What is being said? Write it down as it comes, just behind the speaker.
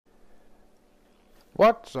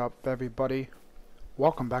What's up, everybody?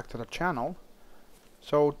 Welcome back to the channel.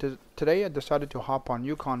 So today I decided to hop on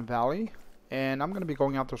Yukon Valley, and I'm going to be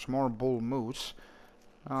going after some more bull moose.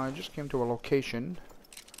 I just came to a location.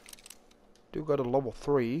 Do go to level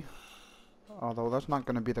 3, although that's not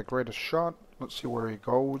going to be the greatest shot. Let's see where he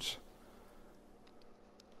goes.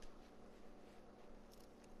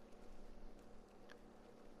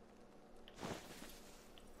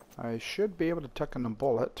 I should be able to tuck in a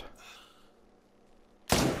bullet.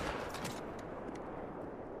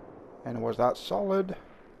 And was that solid?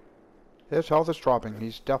 His health is dropping.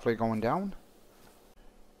 He's definitely going down.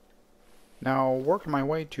 Now, working my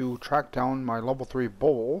way to track down my level 3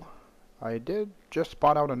 bull, I did just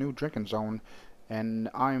spot out a new drinking zone, and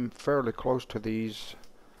I'm fairly close to these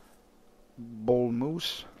bull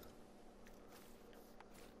moose.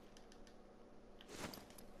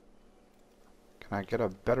 Can I get a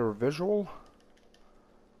better visual?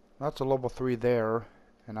 That's a level 3 there,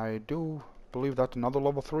 and I do believe that's another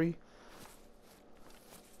level 3.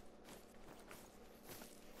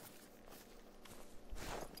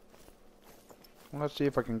 Let's see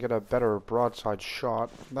if I can get a better broadside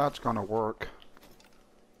shot. That's gonna work.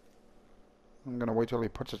 I'm gonna wait till he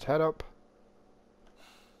puts his head up.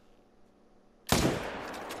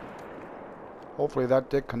 Hopefully that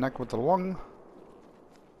did connect with the lung.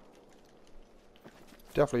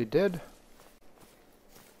 Definitely did.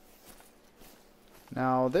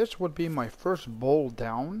 Now this would be my first bull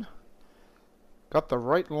down. Got the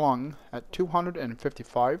right lung at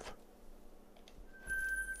 255.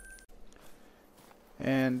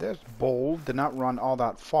 And this bull did not run all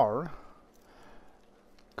that far.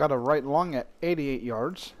 Got a right lung at 88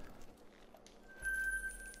 yards.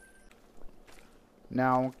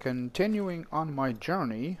 Now, continuing on my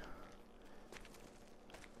journey,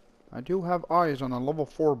 I do have eyes on a level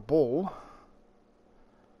 4 bull.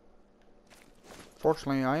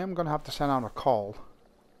 Fortunately, I am going to have to send out a call.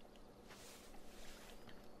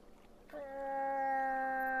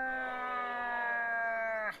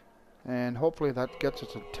 And hopefully that gets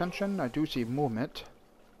its attention. I do see movement.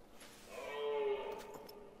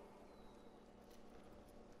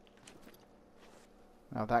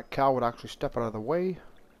 Now that cow would actually step out of the way.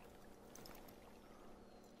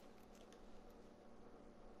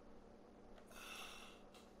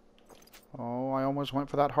 Oh, I almost went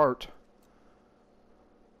for that heart.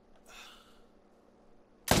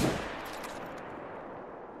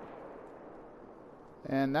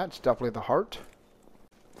 And that's definitely the heart.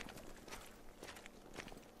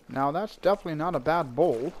 Now that's definitely not a bad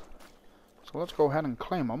bull, so let's go ahead and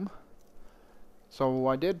claim him. So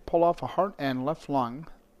I did pull off a heart and left lung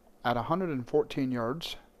at 114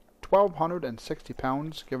 yards, 1,260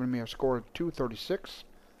 pounds, giving me a score of 236.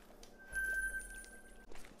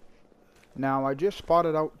 Now I just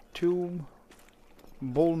spotted out 2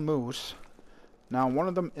 bull moose. Now one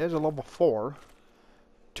of them is a level 4,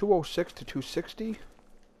 206 to 260.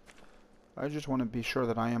 I just want to be sure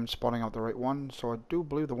that I am spotting out the right one. So I do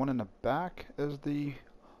believe the one in the back is the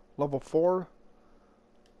level 4.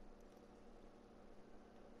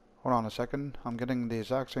 Hold on a second. I'm getting the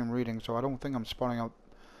exact same reading, so I don't think I'm spotting out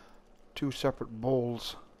 2 separate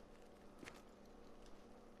bulls.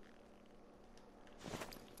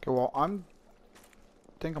 Okay, well, I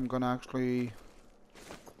think I'm going to actually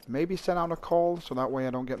maybe send out a call so that way I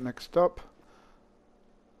don't get mixed up.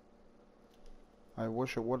 I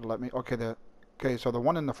wish it would let me. Okay, so the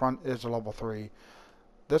one in the front is a level 3.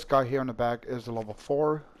 This guy here in the back is a level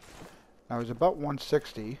 4. Now he's about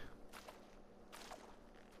 160.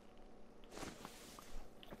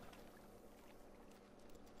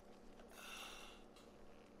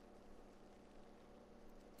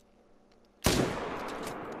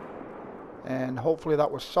 And hopefully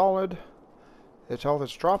that was solid. His health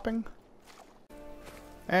is dropping.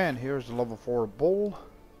 And here's the level 4 bull.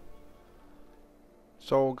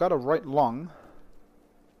 So got a right lung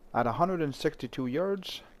at 162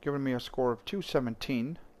 yards, giving me a score of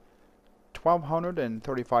 217,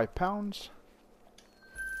 1,235 pounds.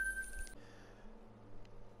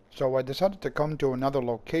 So I decided to come to another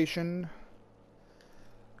location.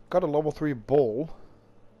 Got a level 3 bull.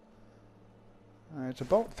 It's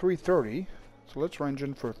about 330, so let's range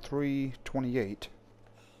in for 328.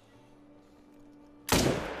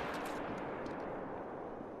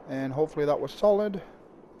 And hopefully that was solid.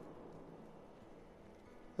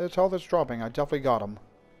 His health is dropping. I definitely got him.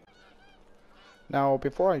 Now,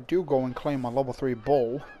 before I do go and claim my level 3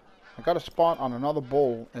 bull, I got a spot on another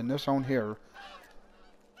bull in this zone here.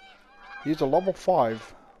 He's a level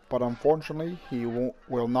 5, but unfortunately he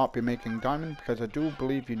will not be making diamond because I do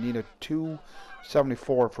believe you need a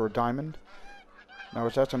 274 for a diamond. Now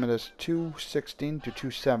his estimate is 216 to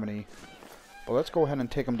 270. But let's go ahead and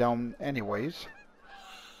take him down anyways.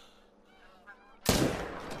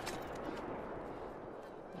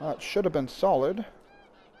 That should have been solid.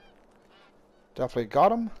 Definitely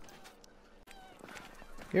got him.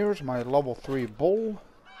 Here's my level 3 bull.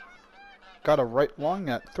 Got a right lung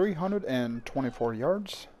at 324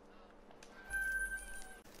 yards.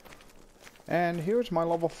 And here's my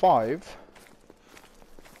level 5.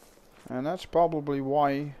 And that's probably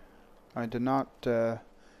why I did not,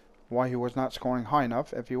 why he was not scoring high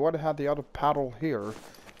enough. If he would have had the other paddle here,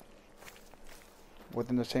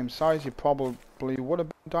 within the same size, he probably would have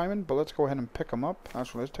been diamond. But let's go ahead and pick him up.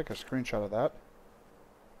 Actually, let's take a screenshot of that.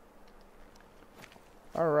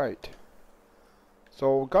 Alright.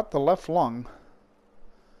 So, got the left lung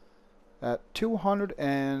at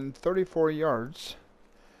 234 yards,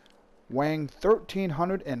 weighing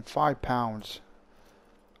 1,305 pounds.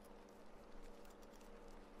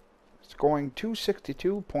 Scoring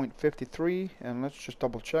 262.53, and let's just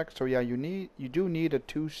double check. So yeah, you do need a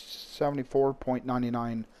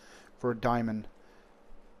 274.99 for a diamond.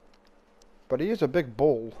 But he is a big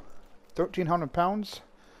bull. 1,300 pounds.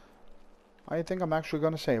 I think I'm actually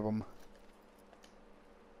going to save him.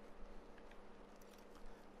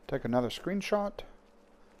 Take another screenshot.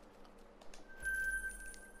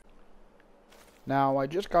 Now I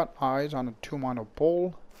just got eyes on a 2-mile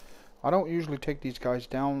bull. I don't usually take these guys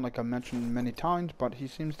down like I mentioned many times, but he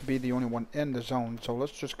seems to be the only one in the zone, so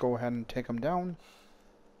let's just go ahead and take him down.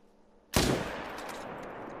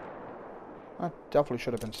 That definitely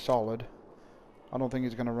should have been solid. I don't think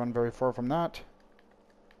he's going to run very far from that.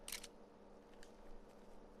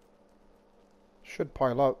 Should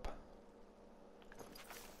pile up.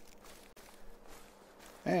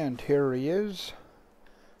 And here he is.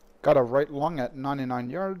 Got a right lung at 99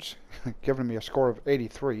 yards, giving me a score of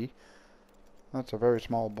 83. That's a very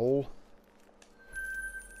small bull.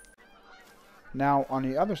 Now, on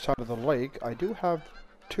the other side of the lake, I do have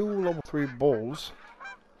 2 level 3 bulls.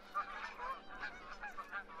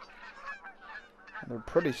 They're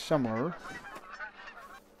pretty similar.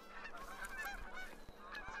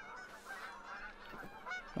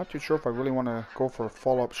 Not too sure if I really want to go for a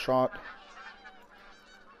follow-up shot.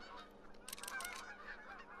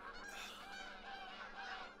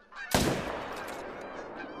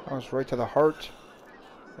 That was right to the heart,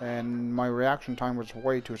 and my reaction time was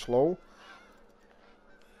way too slow.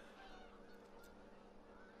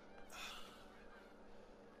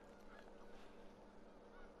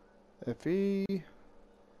 If he...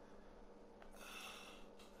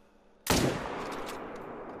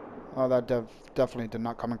 Oh, that definitely did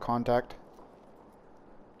not come in contact.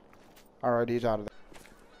 Alright, he's out of there.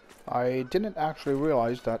 I didn't actually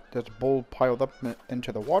realize that this bull piled up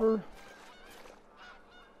into the water.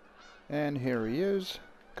 And here he is.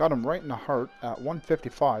 Got him right in the heart at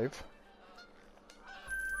 155.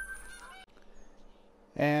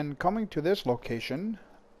 And coming to this location,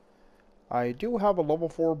 I do have a level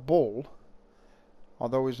 4 bull.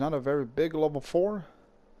 Although he's not a very big level 4.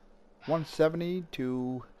 170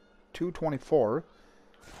 to 224.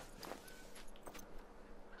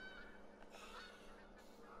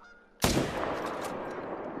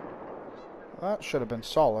 That should have been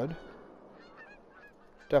solid.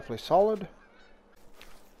 Definitely solid.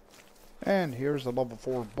 And here's the level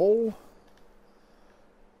 4 bull.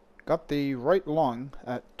 Got the right lung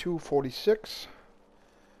at 246.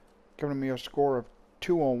 Giving me a score of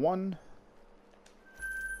 201.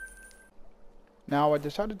 Now I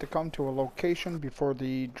decided to come to a location before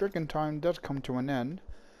the drinking time does come to an end.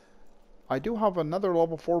 I do have another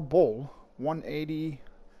level 4 bull, 180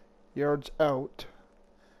 yards out.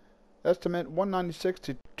 Estimate 196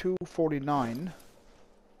 to 249.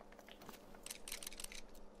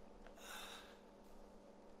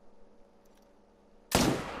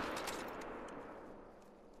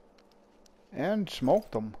 And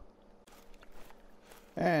smoked him.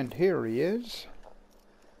 And here he is.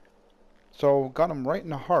 So got him right in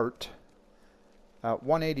the heart at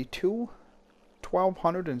 182,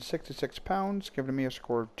 1,266 pounds, giving me a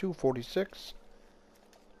score of 246.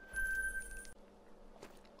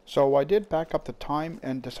 So I did back up the time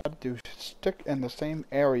and decided to stick in the same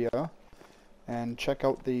area and check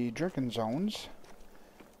out the drinking zones.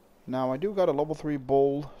 Now I do got a level 3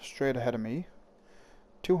 bull straight ahead of me,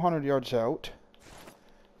 200 yards out,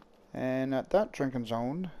 and at that drinking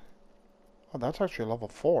zone, oh, that's actually level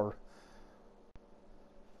 4.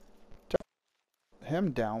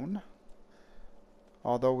 Him down,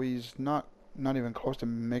 although he's not even close to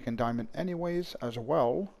making diamond anyways as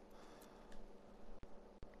well.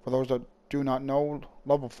 For those that do not know,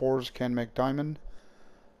 level 4s can make diamond.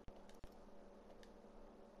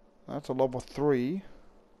 That's a level 3.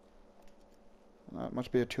 That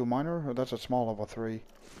must be a 2 miner, or that's a small level 3.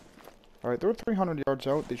 Alright, they're 300 yards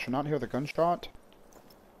out. They should not hear the gunshot.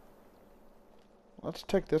 Let's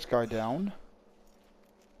take this guy down.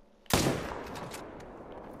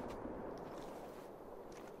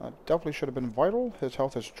 That definitely should have been vital. His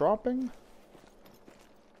health is dropping.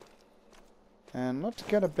 And let's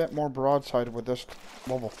get a bit more broadside with this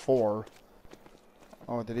level 4.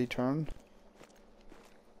 Oh, did he turn?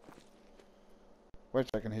 Wait a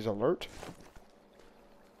second, he's alert?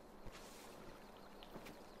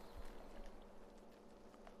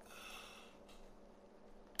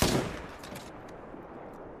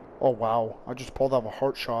 Oh wow, I just pulled out a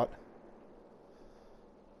heart shot.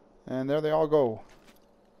 And there they all go.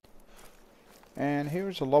 And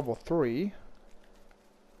here's a level 3.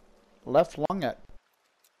 Left lung at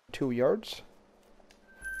 2 yards.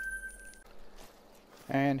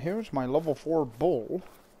 And here's my level 4 bull.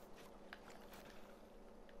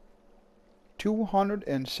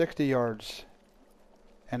 260 yards.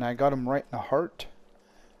 And I got him right in the heart.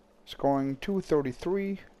 Scoring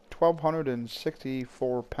 233,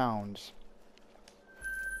 1,264 pounds.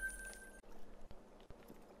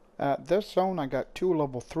 At this zone I got 2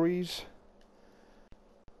 level 3s.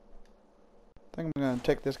 I think I'm going to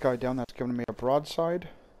take this guy down that's giving me a broadside.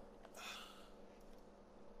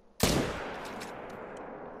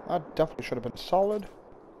 That definitely should have been solid.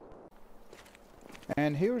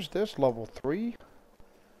 And here's this level 3.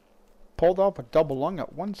 Pulled off a double lung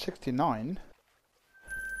at 169.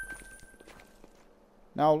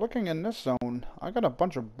 Now looking in this zone, I got a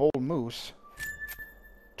bunch of bull moose.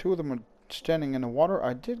 2 of them are standing in the water.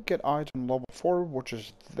 I did get eyes on level 4, which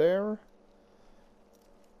is there.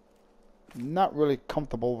 Not really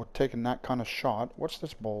comfortable with taking that kind of shot. What's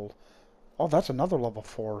this bull? Oh, that's another level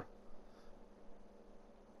 4.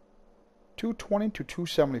 220 to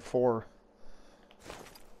 274.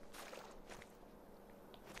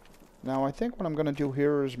 Now I think what I'm going to do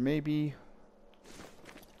here is maybe...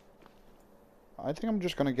 I think I'm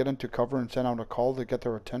just going to get into cover and send out a call to get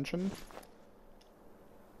their attention.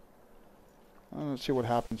 Let's see what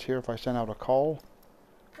happens here if I send out a call.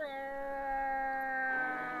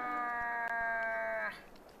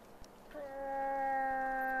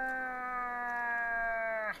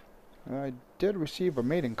 I did receive a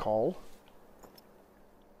mating call.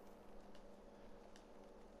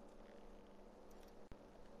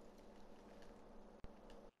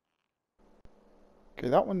 Okay,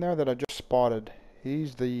 that one there that I just spotted,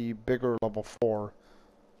 he's the bigger level 4.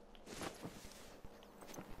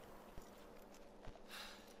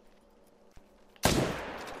 Did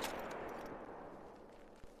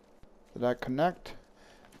that connect?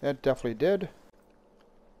 It definitely did.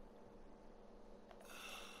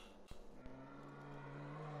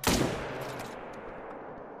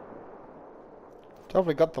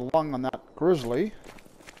 Definitely got the lung on that grizzly.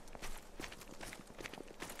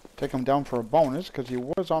 Take him down for a bonus because he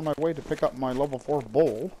was on my way to pick up my level 4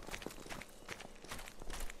 bull.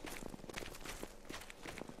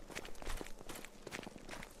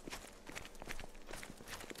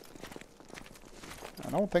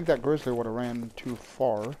 I don't think that grizzly would have ran too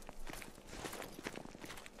far.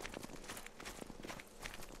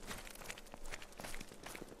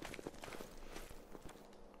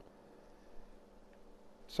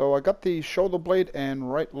 So I got the shoulder blade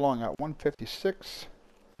and right lung at 156.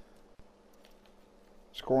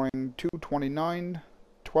 Scoring 229,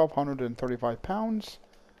 1,235 pounds.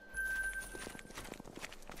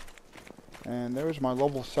 And there's my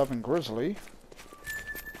level 7 grizzly.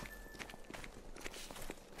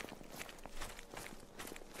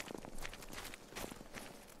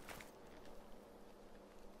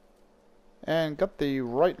 And got the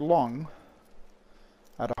right lung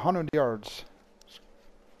at 100 yards.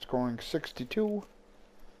 Scoring 62,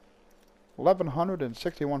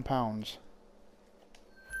 1,161 pounds.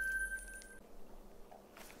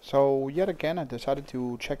 So yet again I decided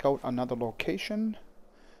to check out another location.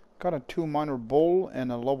 Got a 2 miner bull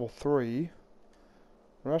and a level 3.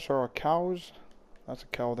 The rest are our cows. That's a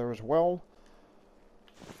cow there as well.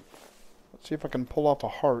 Let's see if I can pull off a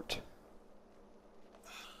heart.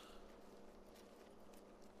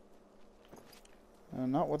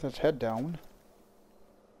 And not with its head down.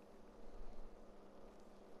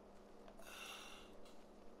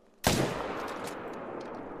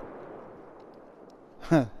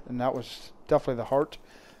 And that was definitely the heart.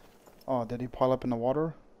 Oh, did he pile up in the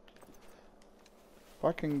water? If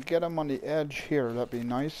I can get him on the edge here, that'd be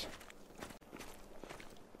nice.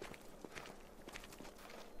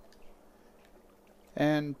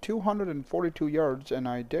 And 242 yards, and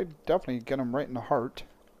I did definitely get him right in the heart.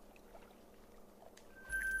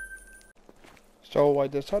 So I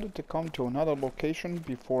decided to come to another location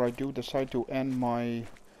before I do decide to end my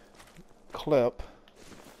clip.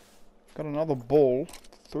 Got another bull,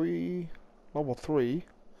 level 3.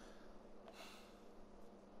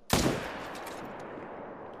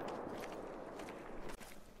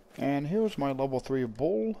 And here's my level 3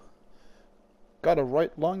 bull. Got a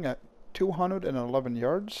right lung at 211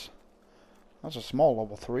 yards. That's a small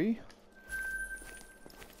level 3.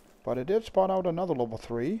 But I did spot out another level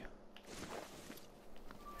 3.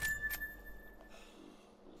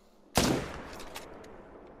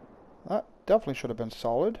 That definitely should have been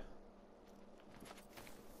solid.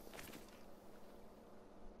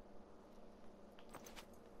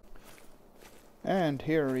 And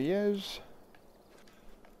here he is.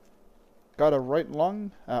 Got a right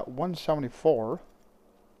lung at 174.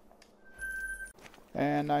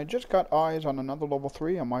 And I just got eyes on another level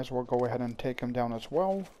 3. I might as well go ahead and take him down as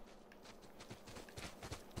well.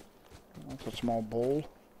 That's a small bull.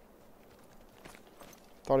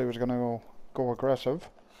 Thought he was going to go aggressive.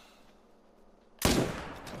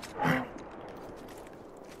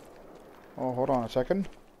 Oh, hold on a second.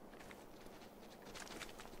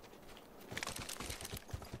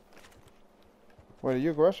 Wait, are you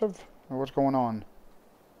aggressive? Or what's going on?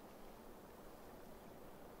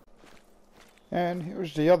 And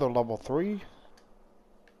here's the other level 3.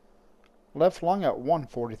 Left lung at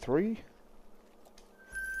 143.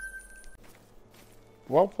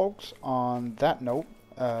 Well, folks, on that note,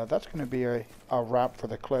 that's going to be a wrap for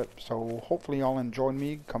the clip. So hopefully y'all enjoyed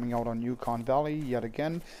me coming out on Yukon Valley yet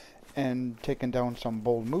again and taking down some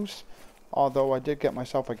bull moose. Although I did get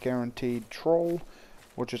myself a guaranteed troll,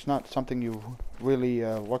 which is not something you really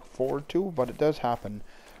look forward to, but it does happen.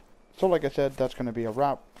 So like I said, that's going to be a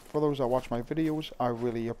wrap. For those that watch my videos, I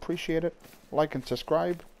really appreciate it. Like and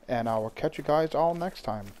subscribe, and I will catch you guys all next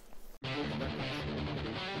time.